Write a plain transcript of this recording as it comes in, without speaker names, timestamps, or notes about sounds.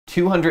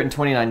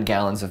229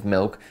 gallons of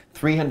milk,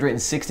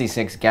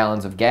 366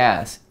 gallons of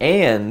gas,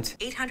 and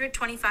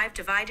 825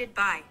 divided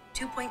by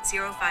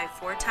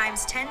 2.054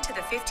 times 10 to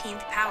the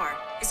 15th power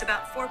is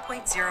about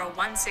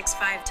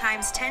 4.0165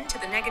 times 10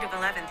 to the negative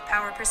 11th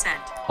power percent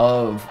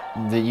of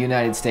the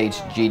United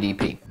States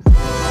GDP.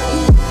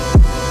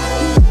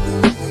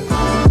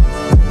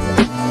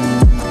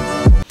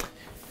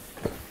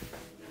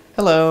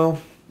 Hello.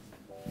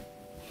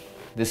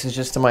 This is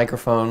just a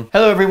microphone.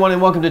 Hello everyone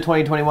and welcome to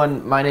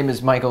 2021. My name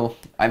is Michael.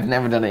 I've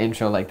never done an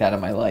intro like that in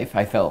my life.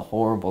 I felt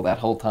horrible that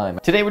whole time.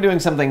 Today we're doing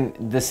something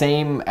the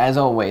same as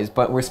always,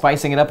 but we're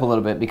spicing it up a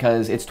little bit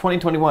because it's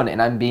 2021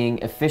 and I'm being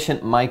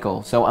efficient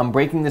Michael. So I'm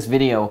breaking this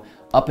video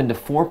up into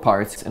 4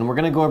 parts and we're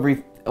gonna go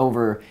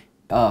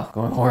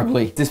going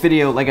horribly. This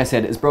video, like I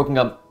said, is broken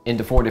up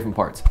into 4 different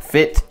parts.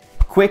 Fit,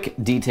 quick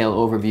detail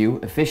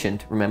overview,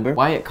 efficient, remember?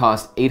 Why it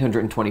cost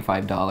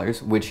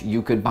 $825, which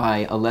you could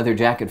buy a leather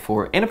jacket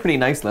for, and a pretty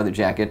nice leather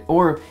jacket,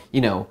 or,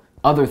 you know,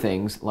 other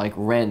things like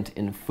rent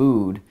and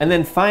food. And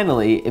then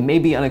finally, it may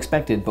be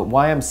unexpected, but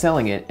why I'm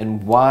selling it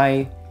and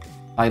why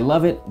I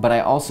love it, but I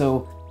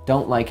also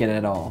don't like it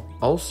at all.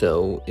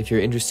 Also, if you're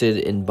interested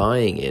in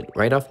buying it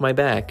right off my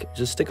back,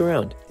 just stick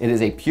around. It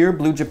is a pure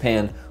blue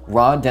Japan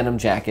raw denim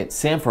jacket,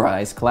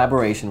 Sanforized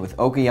collaboration with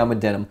Okayama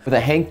Denim, with a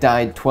Hank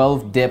Dyed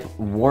 12 dip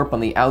warp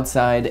on the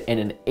outside and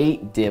an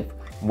 8 dip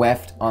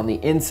weft on the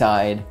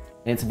inside.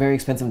 And it's a very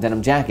expensive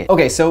denim jacket.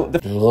 Okay, so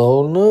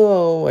oh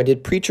no, I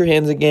did preacher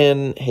hands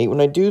again. Hate when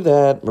I do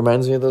that.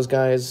 Reminds me of those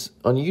guys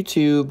on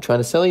YouTube trying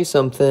to sell you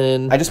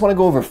something. I just want to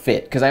go over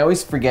fit, because I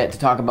always forget to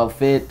talk about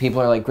fit.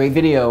 People are like, great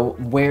video,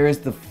 where's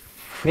the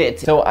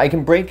fit? So I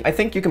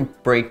think you can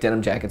break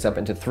denim jackets up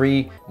into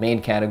 3 main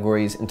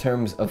categories in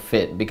terms of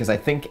fit, because I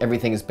think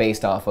everything is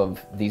based off of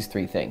these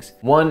 3 things.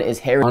 One is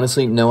hair.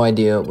 Honestly, no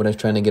idea what I was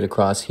trying to get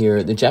across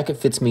here. The jacket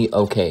fits me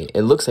okay.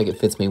 It looks like it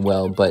fits me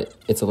well, but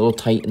it's a little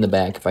tight in the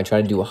back. If I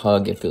try to do a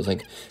hug, it feels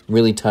like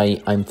really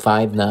tight. I'm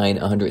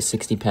 5'9",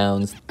 160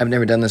 pounds. I've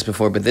never done this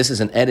before, but this is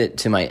an edit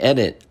to my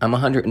edit. I'm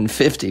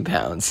 150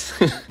 pounds.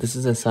 This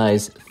is a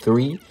size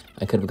 3.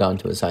 I could have gone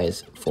to a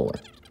size 4.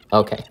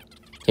 Okay,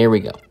 here we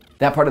go.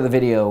 That part of the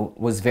video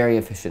was very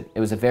efficient. It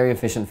was a very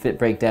efficient fit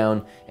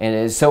breakdown, and it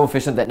is so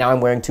efficient that now I'm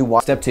wearing 2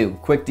 watches. Step 2,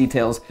 quick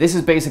details. This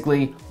is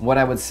basically what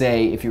I would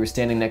say if you were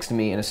standing next to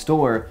me in a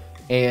store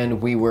and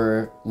we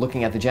were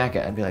looking at the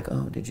jacket. I'd be like,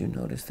 oh, did you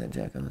notice that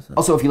jacket?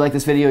 Also, if you like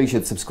this video, you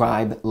should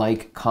subscribe,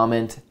 like,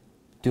 comment,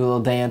 do a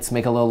little dance,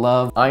 make a little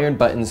love. Iron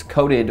buttons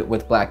coated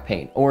with black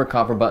paint or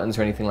copper buttons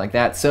or anything like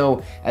that.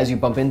 So as you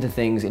bump into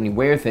things and you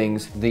wear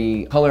things,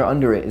 the color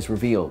under it is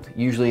revealed.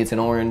 Usually it's an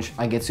orange.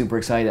 I get super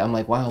excited. I'm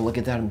like, wow, look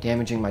at that. I'm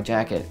damaging my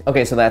jacket.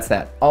 Okay, so that's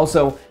that.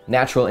 Also,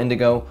 natural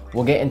indigo.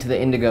 We'll get into the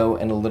indigo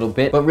in a little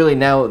bit, but really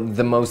now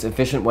the most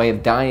efficient way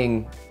of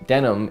dyeing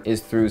denim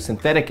is through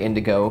synthetic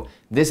indigo.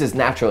 This is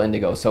natural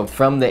indigo, so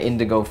from the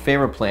indigo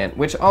fera plant,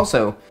 which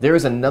also, there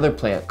is another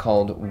plant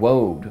called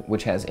woad,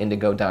 which has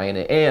indigo dye in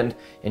it, and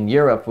in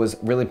Europe was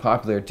really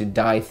popular to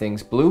dye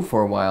things blue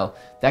for a while.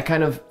 That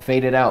kind of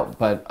faded out,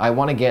 but I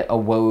want to get a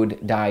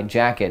woad dyed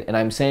jacket, and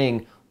I'm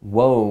saying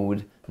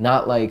woad,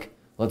 not like,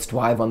 let's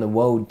drive on the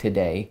woad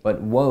today,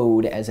 but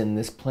woad as in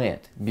this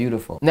plant.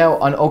 Beautiful. Now,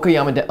 on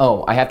Okayama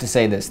oh, I have to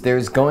say this.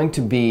 There's going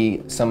to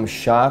be some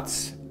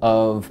shots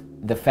of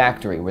the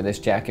factory where this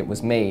jacket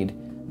was made.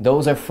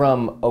 Those are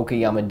from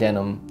Okayama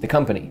Denim, the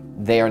company.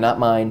 They are not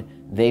mine.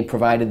 They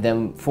provided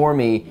them for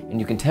me, and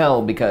you can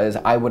tell because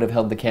I would have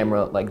held the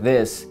camera like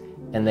this,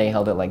 and they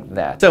held it like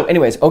that. So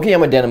anyways,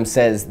 Okayama Denim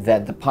says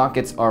that the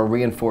pockets are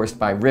reinforced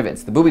by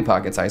rivets. The booby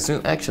pockets, I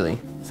assume, actually,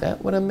 is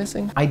that what I'm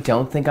missing? I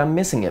don't think I'm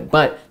missing it,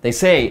 but they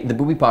say the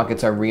booby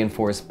pockets are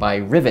reinforced by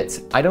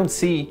rivets. I don't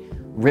see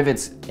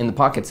rivets in the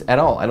pockets at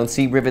all. I don't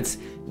see rivets.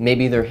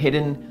 Maybe they're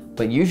hidden,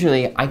 but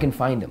usually I can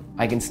find them.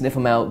 I can sniff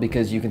them out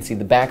because you can see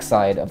the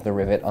backside of the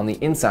rivet on the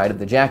inside of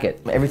the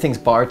jacket. Everything's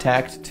bar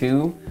tacked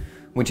too,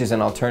 which is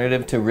an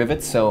alternative to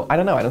rivets, so I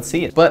don't know, I don't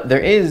see it. But there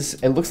is,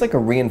 it looks like a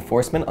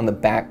reinforcement on the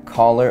back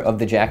collar of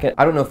the jacket.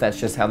 I don't know if that's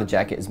just how the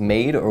jacket is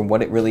made or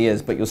what it really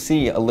is, but you'll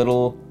see a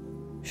little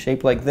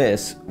shape like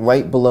this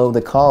right below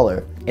the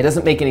collar. It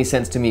doesn't make any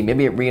sense to me.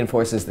 Maybe it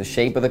reinforces the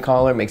shape of the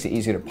collar, makes it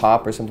easier to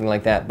pop or something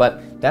like that,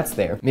 but that's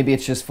there. Maybe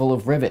it's just full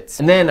of rivets.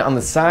 And then on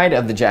the side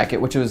of the jacket,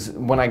 which was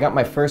when I got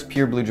my first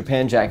pure blue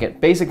Japan jacket,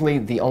 basically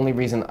the only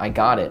reason I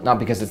got it, not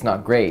because it's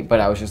not great,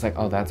 but I was just like,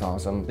 oh, that's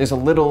awesome. There's a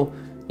little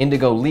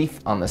indigo leaf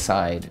on the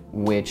side,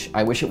 which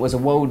I wish it was a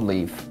woad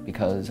leaf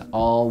because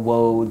all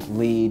woads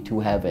lead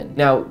to heaven.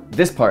 Now,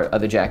 this part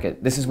of the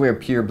jacket, this is where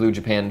pure blue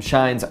Japan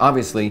shines,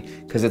 obviously,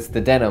 because it's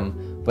the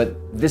denim, but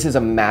this is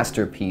a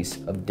masterpiece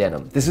of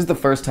denim. This is the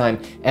first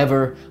time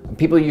ever.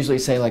 People usually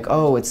say like,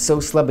 oh, it's so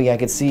slubby, I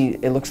could see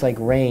it looks like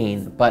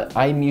rain, but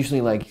I'm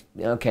usually like,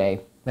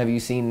 okay, have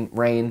you seen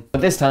rain? But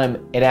this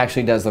time, it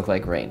actually does look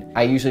like rain.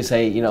 I usually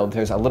say, you know,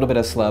 there's a little bit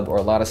of slub or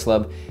a lot of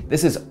slub.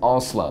 This is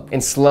all slub.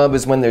 And slub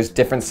is when there's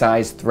different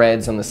sized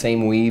threads on the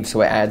same weave,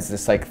 so it adds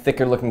this like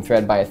thicker looking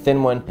thread by a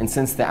thin one. And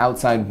since the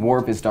outside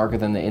warp is darker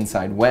than the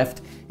inside weft,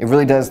 it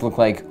really does look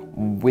like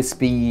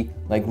wispy,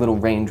 like little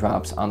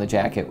raindrops on the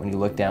jacket when you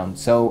look down.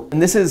 So,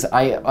 and this is,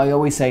 I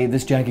always say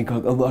this jacket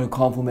got a lot of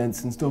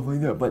compliments and stuff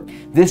like that, but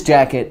this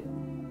jacket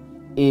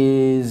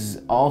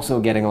is also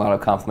getting a lot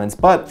of compliments,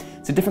 but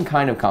it's a different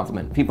kind of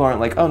compliment. People aren't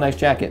like, oh, nice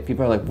jacket.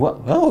 People are like,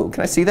 what? Oh,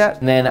 can I see that?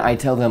 And then I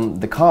tell them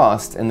the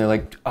cost, and they're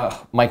like,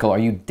 oh, Michael, are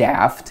you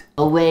daft?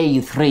 Away, you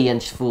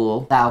 3-inch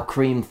fool, thou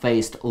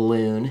cream-faced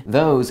loon.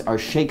 Those are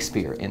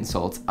Shakespeare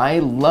insults. I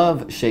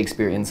love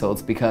Shakespeare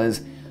insults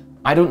because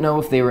I don't know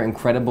if they were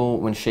incredible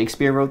when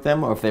Shakespeare wrote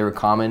them or if they were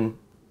common,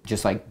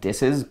 just like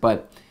disses,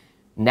 but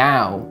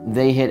now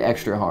they hit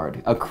extra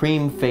hard. A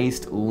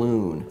cream-faced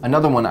loon.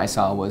 Another one I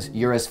saw was,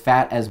 you're as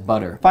fat as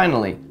butter.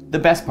 Finally, the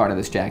best part of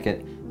this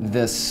jacket,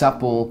 the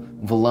supple,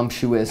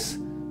 voluptuous,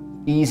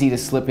 easy to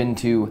slip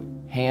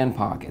into hand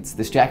pockets.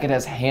 This jacket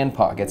has hand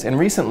pockets, and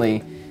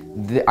recently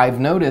I've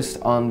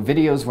noticed on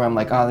videos where I'm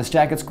like, oh, this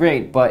jacket's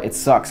great, but it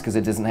sucks because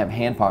it doesn't have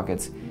hand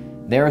pockets.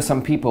 There are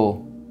some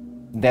people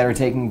that are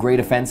taking great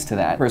offense to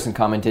that. Person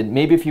commented,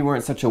 maybe if you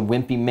weren't such a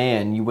wimpy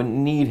man, you wouldn't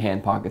need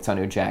hand pockets on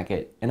your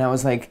jacket. And I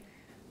was like,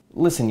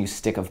 listen, you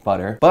stick of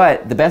butter.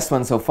 But the best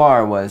one so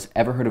far was,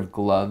 ever heard of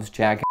gloves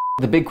jacket?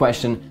 The big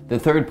question, the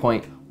third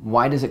point,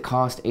 why does it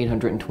cost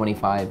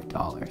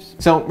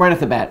 $825? So right off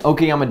the bat,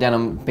 Okayama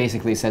Denim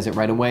basically says it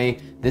right away.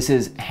 This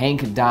is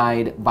Hank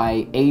Dyed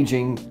by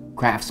aging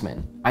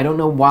craftsmen. I don't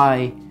know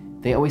why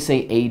they always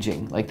say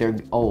aging, like they're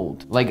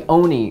old. Like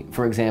Oni,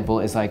 for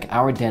example, is like,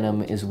 our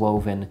denim is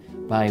woven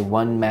by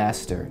one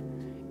master,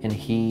 and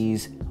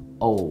he's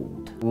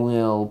old.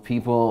 Well,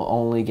 people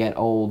only get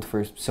old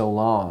for so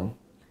long.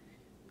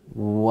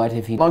 What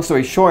if he... Long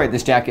story short,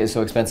 this jacket is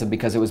so expensive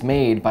because it was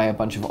made by a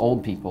bunch of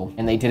old people,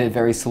 and they did it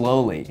very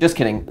slowly. Just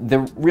kidding.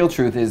 The real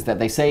truth is that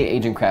they say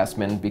aging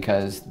craftsmen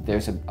because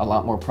there's a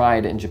lot more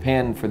pride in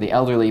Japan for the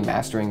elderly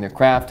mastering their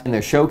craft, and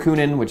their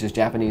shokunin, which is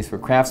Japanese for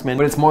craftsman.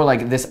 But it's more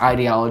like this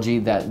ideology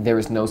that there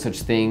is no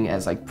such thing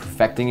as like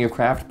perfecting your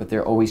craft, but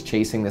they're always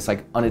chasing this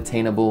like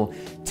unattainable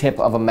tip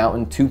of a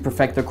mountain to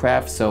perfect their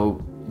craft.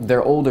 So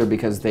they're older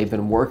because they've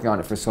been working on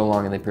it for so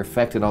long and they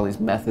perfected all these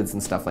methods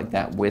and stuff like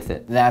that with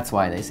it. That's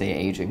why they say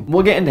aging.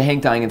 We'll get into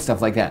hank dyeing and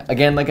stuff like that.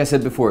 Again, like I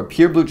said before,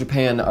 Pure Blue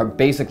Japan are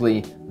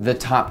basically the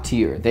top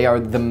tier. They are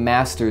the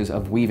masters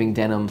of weaving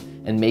denim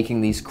and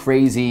making these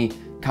crazy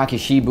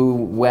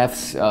kakishibu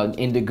wefts,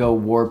 indigo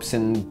warps,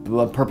 and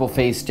purple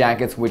face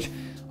jackets, which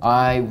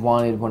I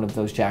wanted one of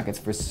those jackets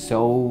for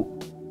so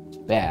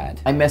bad.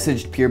 I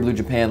messaged Pure Blue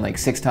Japan like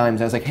 6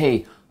 times. I was like,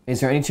 hey, is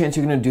there any chance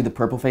you're gonna do the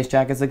purple face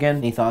jackets again?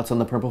 Any thoughts on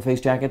the purple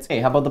face jackets? Hey,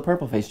 how about the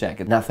purple face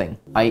jacket? Nothing.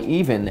 I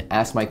even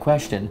asked my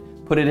question,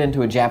 put it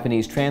into a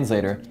Japanese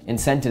translator,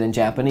 and sent it in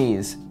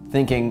Japanese,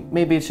 thinking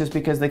maybe it's just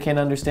because they can't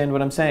understand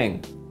what I'm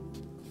saying.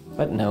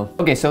 But no.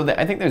 Okay, so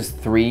I think there's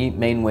 3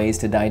 main ways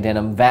to dye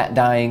denim. Vat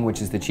dyeing,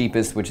 which is the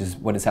cheapest, which is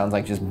what it sounds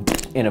like, just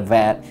in a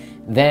vat.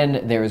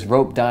 Then there's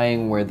rope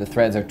dyeing, where the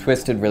threads are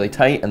twisted really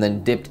tight and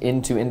then dipped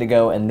into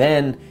indigo, and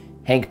then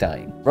hank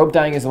dyeing. Rope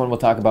dyeing is the one we'll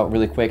talk about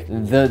really quick.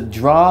 The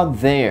draw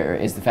there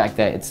is the fact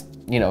that it's,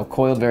 you know,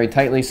 coiled very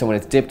tightly, so when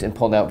it's dipped and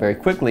pulled out very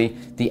quickly,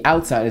 the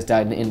outside is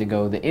dyed in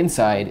indigo, the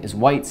inside is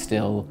white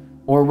still,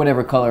 or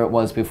whatever color it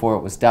was before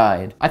it was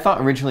dyed. I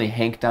thought originally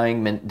hank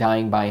dyeing meant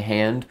dyeing by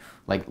hand,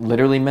 like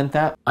literally meant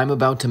that. I'm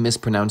about to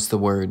mispronounce the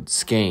word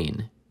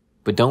skein,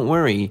 but don't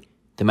worry,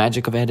 the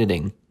magic of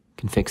editing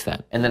can fix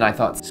that. And then I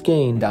thought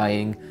skein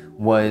dyeing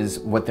was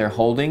what they're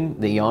holding,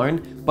 the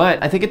yarn,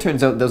 but I think it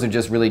turns out those are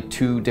just really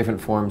 2 different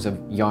forms of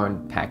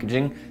yarn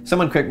packaging.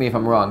 Someone correct me if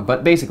I'm wrong,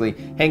 but basically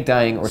hank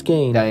dyeing or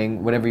skein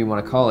dyeing, whatever you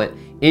want to call it,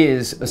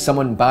 is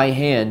someone by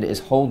hand is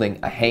holding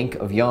a hank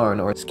of yarn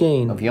or a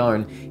skein of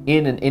yarn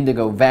in an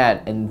indigo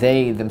vat, and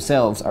they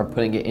themselves are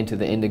putting it into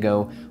the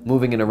indigo,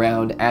 moving it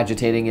around,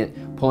 agitating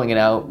it, pulling it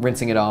out,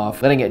 rinsing it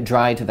off, letting it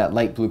dry to that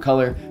light blue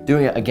color,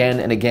 doing it again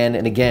and again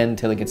and again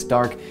till it gets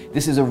dark.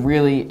 This is a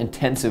really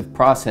intensive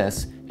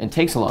process and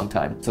takes a long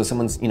time. So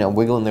someone's, you know,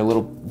 wiggling their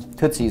little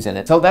tootsies in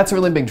it. So that's a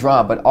really big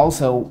draw, but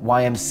also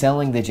why I'm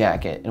selling the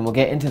jacket. And we'll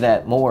get into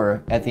that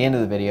more at the end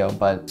of the video.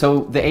 But so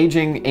the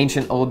aging,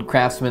 ancient, old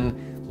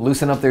craftsmen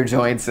loosen up their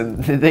joints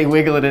and they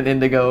wiggle it in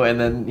indigo, and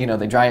then, you know,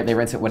 they dry it, they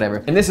rinse it,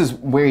 whatever. And this is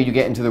where you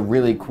get into the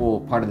really cool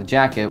part of the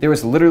jacket. There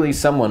was literally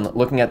someone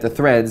looking at the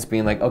threads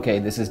being like, okay,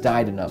 this is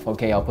dyed enough.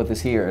 Okay, I'll put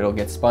this here. It'll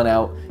get spun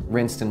out,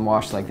 rinsed and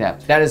washed like that.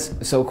 That is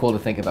so cool to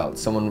think about.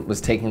 Someone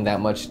was taking that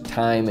much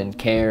time and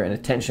care and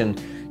attention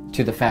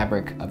to the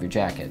fabric of your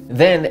jacket.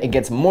 Then it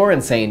gets more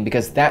insane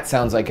because that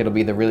sounds like it'll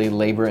be the really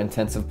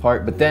labor-intensive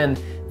part, but then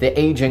the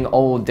aging,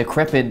 old,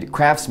 decrepit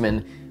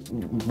craftsman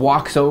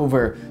walks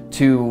over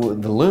to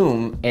the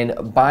loom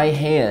and by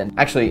hand,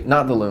 actually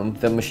not the loom,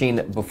 the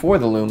machine before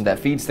the loom that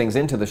feeds things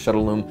into the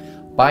shuttle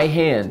loom, by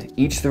hand,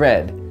 each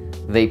thread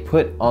they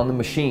put on the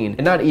machine,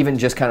 and not even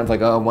just kind of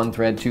like, oh, 1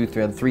 thread, 2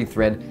 thread, 3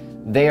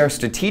 thread, they are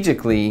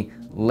strategically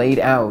laid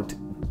out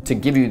to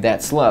give you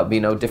that slub,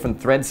 you know, different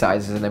thread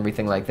sizes and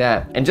everything like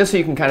that. And just so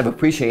you can kind of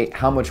appreciate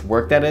how much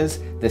work that is,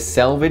 the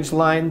selvage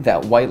line,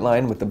 that white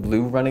line with the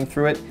blue running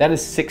through it, that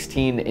is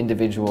 16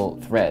 individual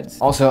threads.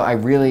 Also, I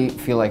really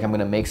feel like I'm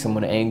gonna make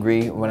someone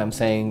angry when I'm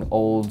saying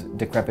old,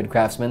 decrepit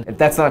craftsmen.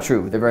 That's not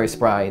true. They're very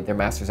spry. They're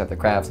masters at their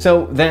crafts.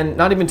 So then,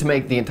 not even to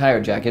make the entire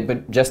jacket,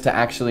 but just to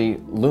actually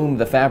loom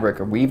the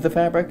fabric or weave the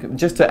fabric,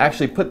 just to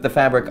actually put the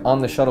fabric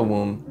on the shuttle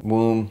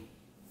womb.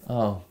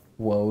 Oh,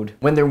 woad.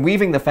 When they're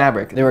weaving the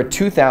fabric, there are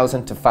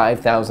 2,000 to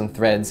 5,000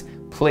 threads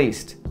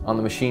placed on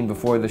the machine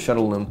before the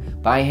shuttle loom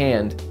by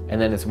hand,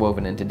 and then it's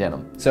woven into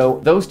denim. So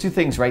those two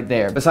things right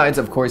there, besides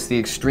of course the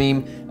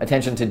extreme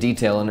attention to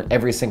detail in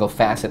every single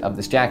facet of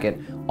this jacket,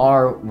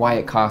 are why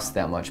it costs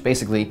that much.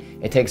 Basically,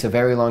 it takes a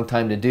very long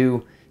time to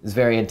do, it's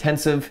very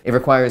intensive, it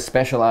requires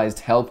specialized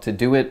help to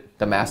do it,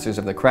 the masters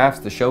of the crafts,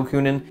 the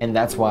shokunin, and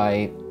that's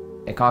why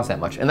it costs that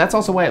much. And that's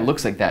also why it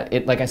looks like that.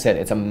 It, like I said,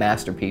 it's a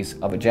masterpiece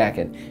of a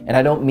jacket. And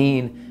I don't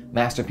mean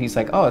masterpiece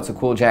like, oh, it's a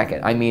cool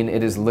jacket. I mean,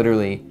 it is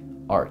literally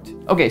art.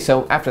 Okay,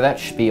 so after that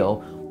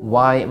spiel,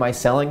 why am I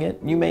selling it,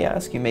 you may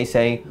ask? You may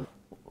say,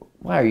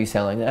 why are you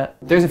selling that?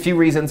 There's a few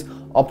reasons.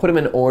 I'll put them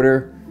in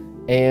order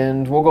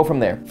and we'll go from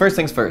there. First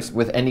things first,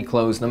 with any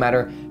clothes, no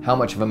matter how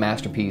much of a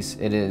masterpiece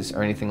it is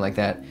or anything like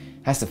that,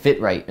 has to fit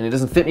right, and it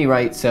doesn't fit me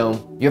right.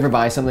 So you ever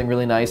buy something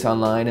really nice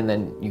online and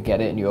then you get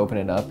it and you open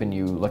it up and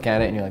you look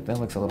at it and you're like, that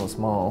looks a little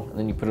small, and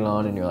then you put it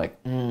on and you're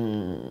like,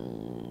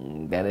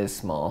 that is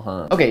small,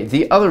 huh? Okay,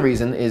 the other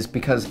reason is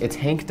because it's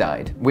Hank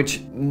dyed,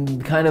 which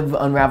kind of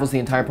unravels the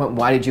entire point.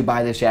 Why did you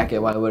buy this jacket?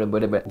 Why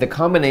would it? The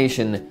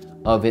combination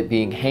of it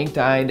being Hank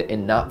dyed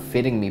and not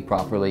fitting me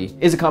properly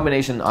is a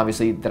combination,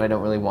 obviously, that I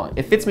don't really want.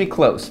 It fits me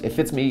close. It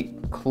fits me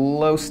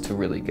close to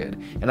really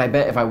good. And I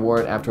bet if I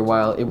wore it after a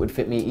while, it would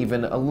fit me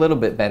even a little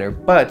bit better.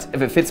 But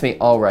if it fits me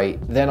all right,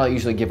 then I'll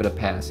usually give it a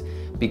pass.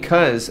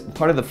 Because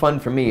part of the fun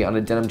for me on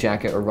a denim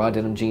jacket or raw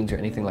denim jeans or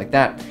anything like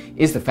that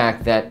is the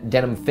fact that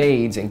denim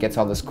fades and gets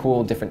all this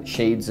cool different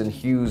shades and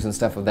hues and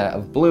stuff of that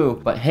of blue.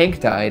 But Hank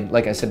dyed,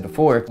 like I said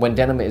before, when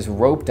denim is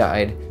rope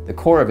dyed, the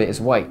core of it is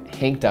white.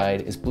 Hank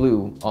dyed is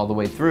blue all the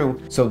way through.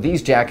 So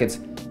these jackets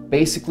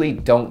basically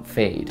don't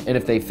fade. And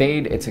if they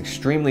fade, it's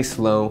extremely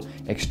slow,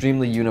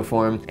 extremely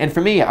uniform. And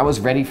for me, I was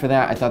ready for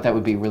that. I thought that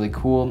would be really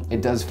cool.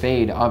 It does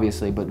fade,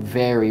 obviously, but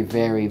very,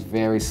 very,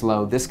 very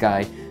slow. This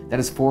guy, that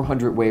is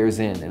 400 wears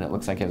in, and it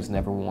looks like it was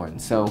never worn.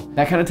 So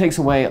that kind of takes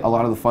away a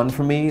lot of the fun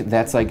for me.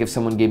 That's like if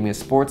someone gave me a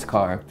sports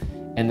car,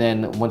 and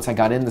then once I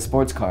got in the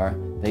sports car,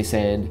 they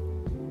said,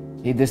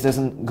 hey, this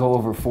doesn't go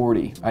over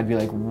 40. I'd be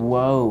like,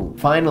 whoa.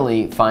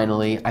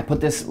 Finally, I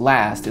put this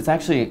last. It's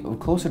actually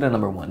closer to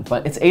number one,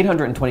 but it's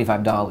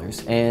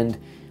 $825.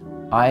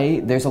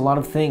 And there's a lot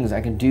of things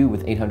I can do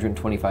with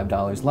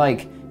 $825,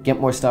 like get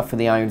more stuff for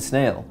the Iron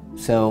Snail.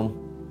 So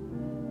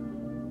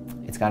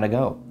it's gotta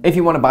go. If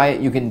you wanna buy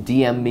it, you can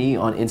DM me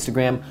on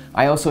Instagram.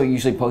 I also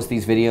usually post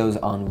these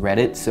videos on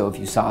Reddit. So if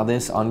you saw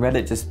this on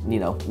Reddit, just, you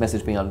know,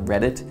 message me on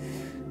Reddit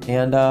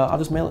and I'll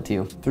just mail it to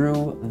you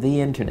through the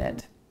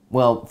internet.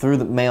 Well, through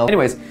the mail.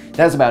 Anyways,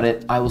 that's about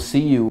it. I will see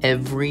you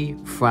every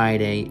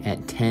Friday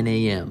at 10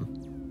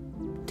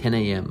 a.m. 10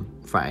 a.m.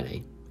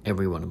 Friday.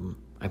 Every one of them,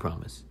 I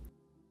promise.